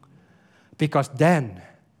strong. Because then,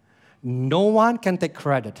 no one can take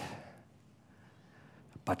credit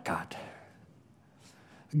but God.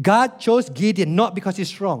 God chose Gideon not because he's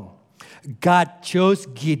strong. God chose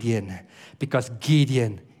Gideon because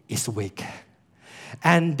Gideon is weak.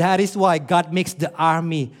 And that is why God makes the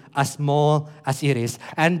army as small as it is.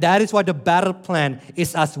 And that is why the battle plan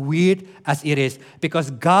is as weird as it is. Because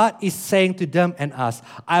God is saying to them and us,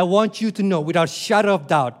 I want you to know without shadow of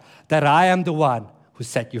doubt that I am the one who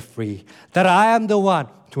set you free. That I am the one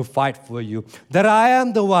to fight for you. That I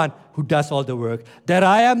am the one who does all the work. That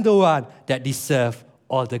I am the one that deserves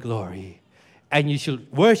all the glory. And you should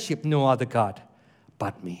worship no other God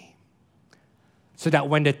but me. So that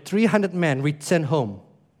when the 300 men return home,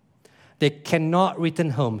 they cannot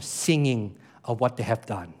return home singing of what they have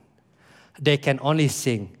done. They can only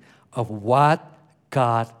sing of what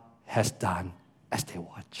God has done as they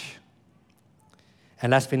watch.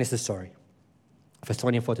 And let's finish the story. Verse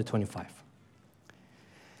 24 to 25.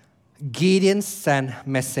 Gideon sent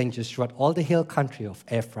messengers throughout all the hill country of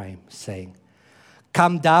Ephraim, saying,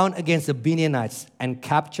 Come down against the Midianites and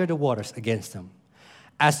capture the waters against them,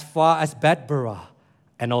 as far as Bet-barah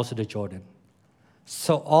and also the Jordan.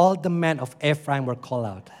 So all the men of Ephraim were called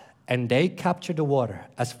out, and they captured the water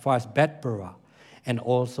as far as Bet-barah and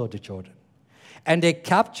also the Jordan. And they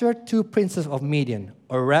captured 2 princes of Midian,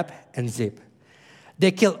 Oreb and Zeb.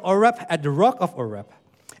 They killed Oreb at the rock of Oreb,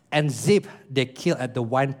 and Zeb they killed at the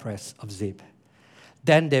winepress of Zeb.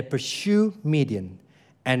 Then they pursued Midian,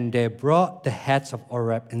 and they brought the heads of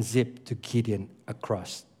Oreb and Zeb to Gideon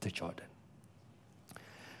across the Jordan.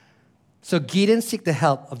 So Gideon seek the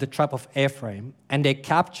help of the tribe of Ephraim, and they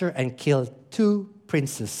capture and kill 2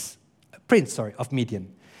 prince of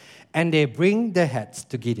Midian, and they bring their heads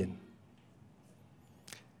to Gideon.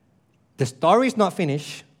 The story is not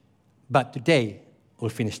finished, but today we'll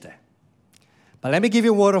finish there. But let me give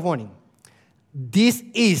you a word of warning. This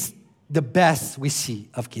is the best we see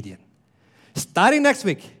of Gideon. Starting next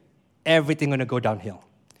week, everything going to go downhill.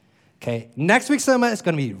 Okay, next week's sermon is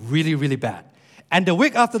going to be really, really bad. And the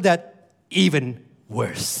week after that, even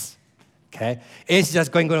worse. okay? It's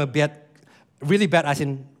just going to be really bad as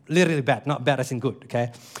in literally bad, not bad as in good,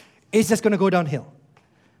 okay? It's just going to go downhill.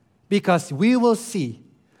 Because we will see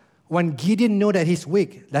when Gideon knows that he's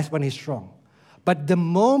weak, that's when he's strong. But the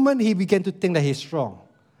moment he began to think that he's strong,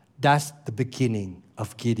 that's the beginning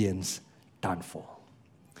of Gideon's downfall.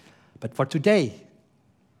 But for today,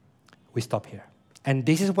 we stop here. And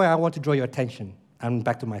this is where I want to draw your attention. I'm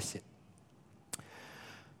back to my seat.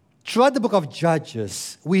 Throughout the book of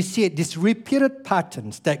Judges, we see these repeated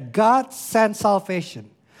patterns that God sends salvation,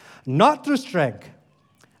 not through strength,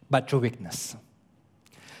 but through weakness.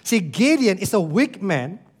 See, Gideon is a weak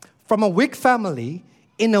man from a weak family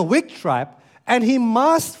in a weak tribe, and he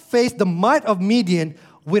must face the might of Midian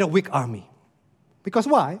with a weak army. Because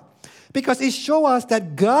why? Because it shows us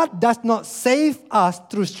that God does not save us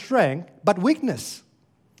through strength, but weakness.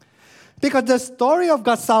 Because the story of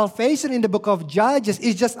God's salvation in the book of Judges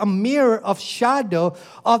is just a mirror of shadow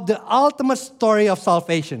of the ultimate story of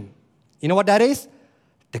salvation. You know what that is?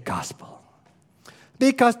 The gospel.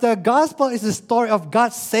 Because the gospel is the story of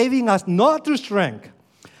God saving us not through strength,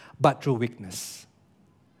 but through weakness.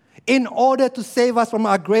 In order to save us from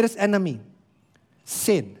our greatest enemy,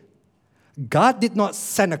 sin. God did not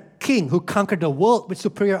send a king who conquered the world with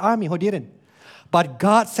superior army. Who didn't? But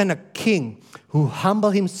God sent a king who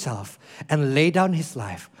humbled himself and laid down his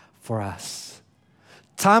life for us.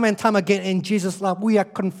 Time and time again in Jesus' life, we are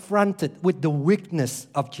confronted with the weakness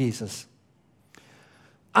of Jesus.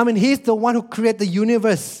 I mean, he's the one who created the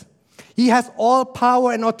universe. He has all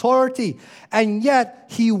power and authority. And yet,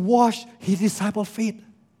 he washed his disciples' feet.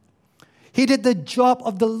 He did the job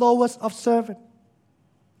of the lowest of servants.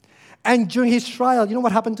 And during his trial, you know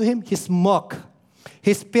what happened to him? He's mocked.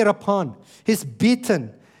 He's spit upon. He's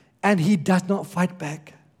beaten. And he does not fight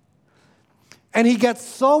back. And he gets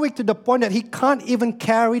so weak to the point that he can't even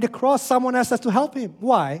carry the cross. Someone else has to help him.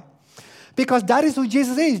 Why? Because that is who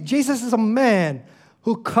Jesus is. Jesus is a man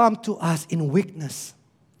who comes to us in weakness.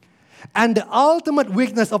 And the ultimate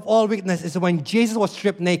weakness of all weakness is when Jesus was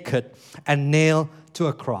stripped naked and nailed to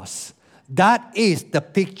a cross. That is the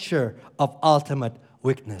picture of ultimate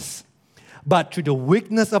weakness. But through the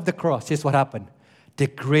weakness of the cross, here's what happened. The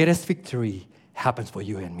greatest victory happens for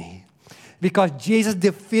you and me. Because Jesus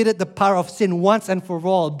defeated the power of sin once and for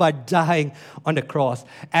all by dying on the cross.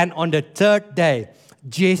 And on the third day,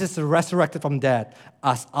 Jesus resurrected from death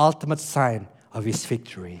as ultimate sign of his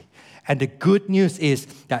victory. And the good news is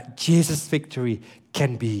that Jesus' victory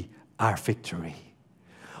can be our victory.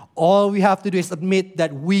 All we have to do is admit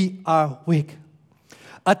that we are weak.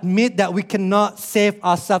 Admit that we cannot save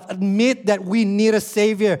ourselves. Admit that we need a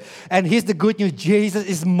Savior. And here's the good news. Jesus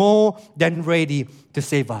is more than ready to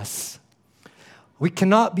save us. We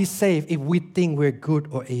cannot be saved if we think we're good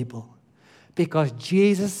or able. Because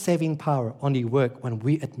Jesus' saving power only works when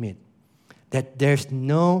we admit that there's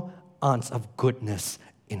no ounce of goodness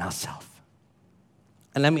in ourselves.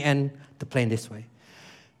 And let me end the plane this way.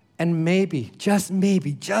 And maybe, just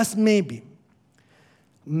maybe,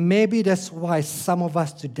 maybe that's why some of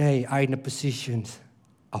us today are in a position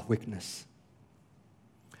of weakness.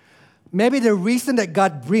 Maybe the reason that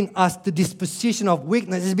God brings us to this position of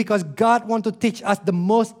weakness is because God wants to teach us the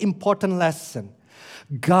most important lesson.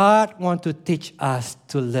 God wants to teach us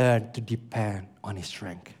to learn to depend on His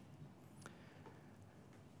strength.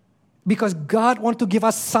 Because God wants to give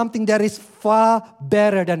us something that is far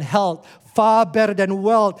better than health, far better than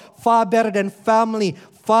wealth, far better than family,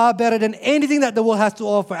 far better than anything that the world has to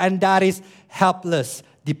offer, and that is helpless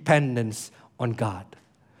dependence on God.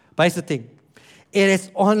 But here's the thing. It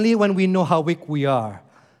is only when we know how weak we are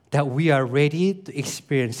that we are ready to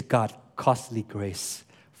experience God's costly grace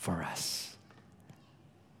for us.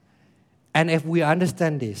 And if we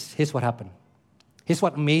understand this, here's what happened. Here's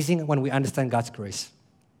what's amazing when we understand God's grace.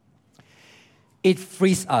 It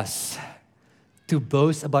frees us to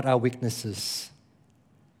boast about our weaknesses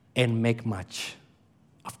and make much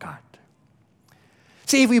of God.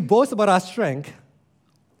 See, if we boast about our strength,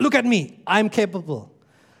 look at me, I'm capable.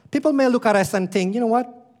 People may look at us and think, you know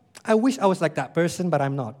what? I wish I was like that person, but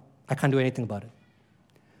I'm not. I can't do anything about it.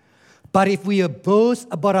 But if we boast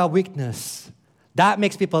about our weakness, that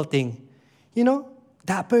makes people think, you know,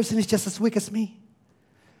 that person is just as weak as me.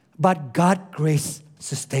 But God's grace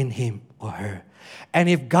sustained him or her. And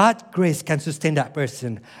if God's grace can sustain that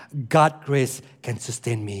person, God's grace can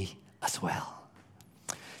sustain me as well.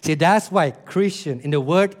 See, that's why Christian, in the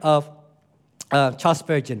word of Charles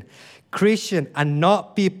Spurgeon, Christians are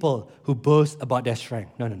not people who boast about their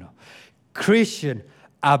strength. No. Christians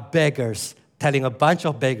are beggars telling a bunch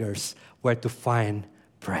of beggars where to find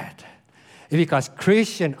bread. Because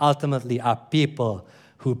Christians ultimately are people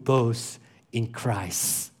who boast in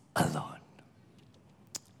Christ alone.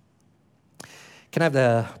 Can I have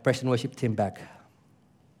the praise and worship team back?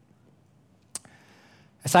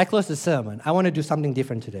 As I close the sermon, I want to do something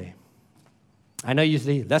different today. I know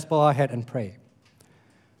usually, let's bow our head and pray.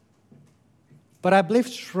 But I believe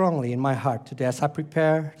strongly in my heart today as I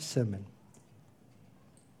prepare the sermon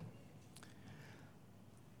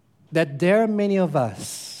that there are many of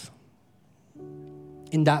us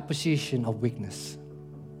in that position of weakness.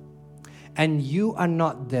 And you are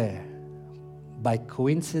not there by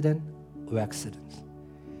coincidence or accident.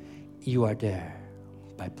 You are there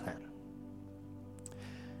by plan.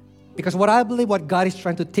 Because what I believe what God is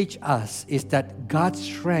trying to teach us is that God's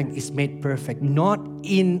strength is made perfect, not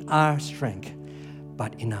in our strength,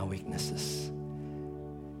 but in our weaknesses.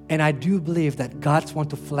 And I do believe that God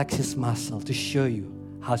wants to flex His muscle to show you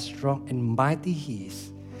how strong and mighty He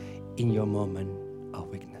is in your moment of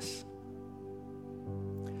weakness.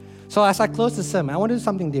 So as I close the sermon, I want to do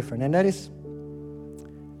something different, and that is,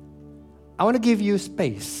 I want to give you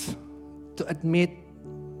space to admit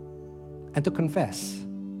and to confess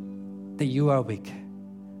that you are weak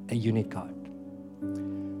and you need God.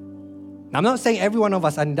 Now, I'm not saying every one of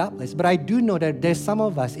us are in that place, but I do know that there's some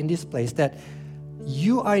of us in this place that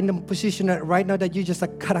you are in a position that right now that you just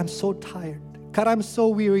like, God, I'm so tired. God, I'm so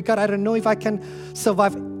weary. God, I don't know if I can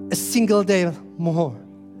survive a single day more.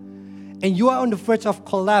 And you are on the verge of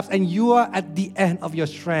collapse, and you are at the end of your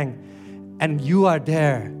strength. And you are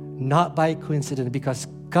there, not by coincidence, because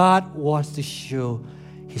God wants to show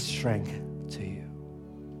His strength to you.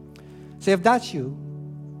 So if that's you,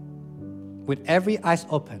 with every eyes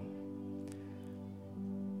open,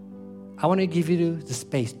 I want to give you the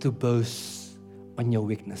space to boast on your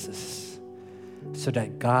weaknesses so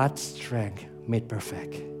that God's strength made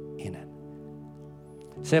perfect in it.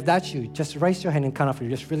 So if that's you, just raise your hand in count of three.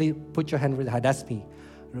 Just really put your hand really high. That's me.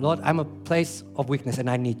 Lord, I'm a place of weakness and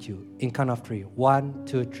I need you. In count of three. 1,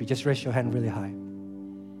 2, 3. Just raise your hand really high.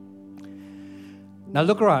 Now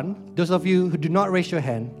look around. Those of you who do not raise your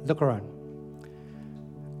hand, look around.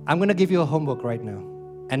 I'm going to give you a homework right now.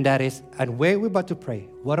 And that is, and where we're about to pray,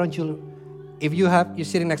 why don't you, if you're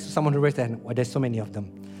sitting next to someone who raised their hand, well, there's so many of them.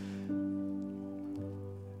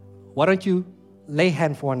 Why don't you lay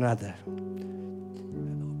hands for one another?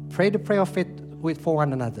 Pray the prayer of faith for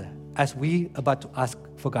one another as we about to ask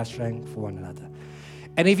for God's strength for one another.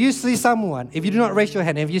 And if you see someone, if you do not raise your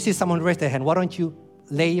hand, if you see someone raise their hand, why don't you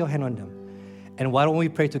lay your hand on them? And why don't we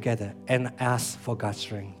pray together and ask for God's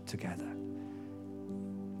strength together?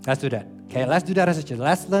 Let's do that. Okay, let's do that as a church.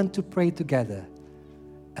 Let's learn to pray together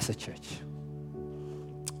as a church.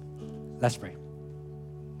 Let's pray.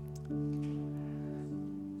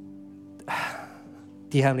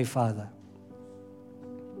 Dear Heavenly Father,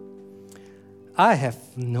 I have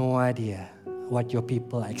no idea what your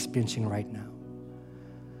people are experiencing right now.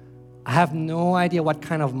 I have no idea what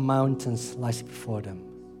kind of mountains lies before them.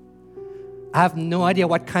 I have no idea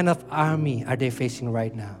what kind of army are they facing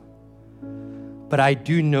right now. But I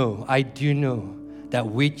do know that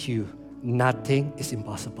with you, nothing is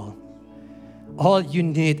impossible. All you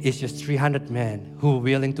need is just 300 men who are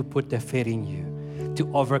willing to put their faith in you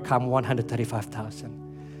to overcome 135,000.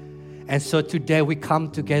 And so today we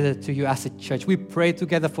come together to you as a church. We pray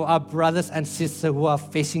together for our brothers and sisters who are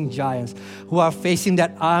facing giants, who are facing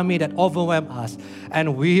that army that overwhelms us.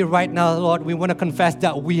 And we right now, Lord, we want to confess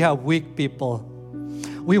that we are weak people.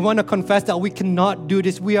 We want to confess that we cannot do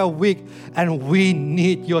this. We are weak and we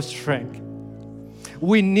need your strength.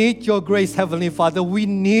 We need your grace, Heavenly Father. We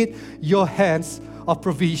need your hands of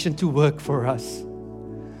provision to work for us.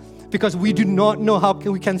 Because we do not know how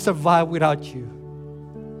we can survive without you.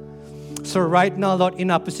 So right now, Lord,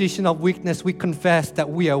 in our position of weakness, we confess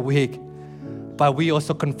that we are weak. But we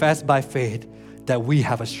also confess by faith that we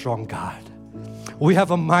have a strong God. We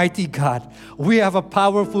have a mighty God. We have a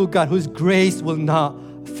powerful God whose grace will not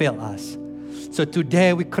fail us. So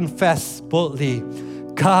today we confess boldly,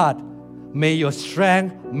 God, may your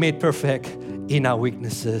strength made perfect in our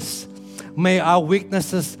weaknesses. May our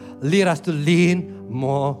weaknesses lead us to lean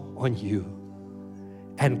more on you.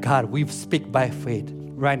 And God, we speak by faith.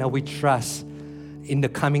 Right now we trust in the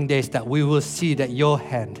coming days that we will see that your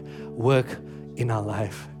hand work in our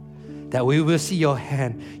life. That we will see your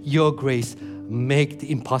hand, your grace make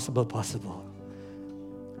the impossible possible.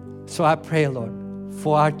 So I pray, Lord,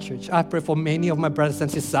 for our church. I pray for many of my brothers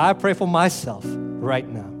and sisters. I pray for myself right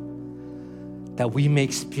now that we may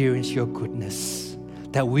experience your goodness,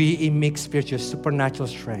 that we may experience your supernatural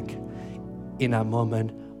strength in our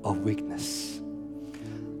moment of weakness,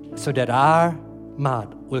 so that our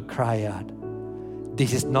mouth will cry out,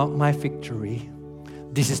 this is not my victory.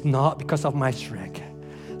 This is not because of my strength.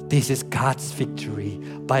 This is God's victory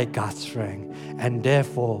by God's strength. And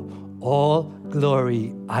therefore, all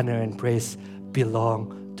glory, honor, and praise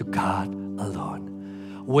belong to God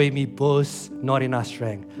alone. We may boast not in our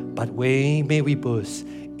strength, but may we boast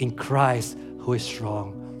in Christ who is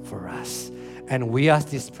strong for us. And we ask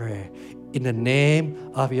this prayer in the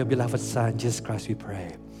name of your beloved Son, Jesus Christ, we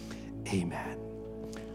pray. Amen.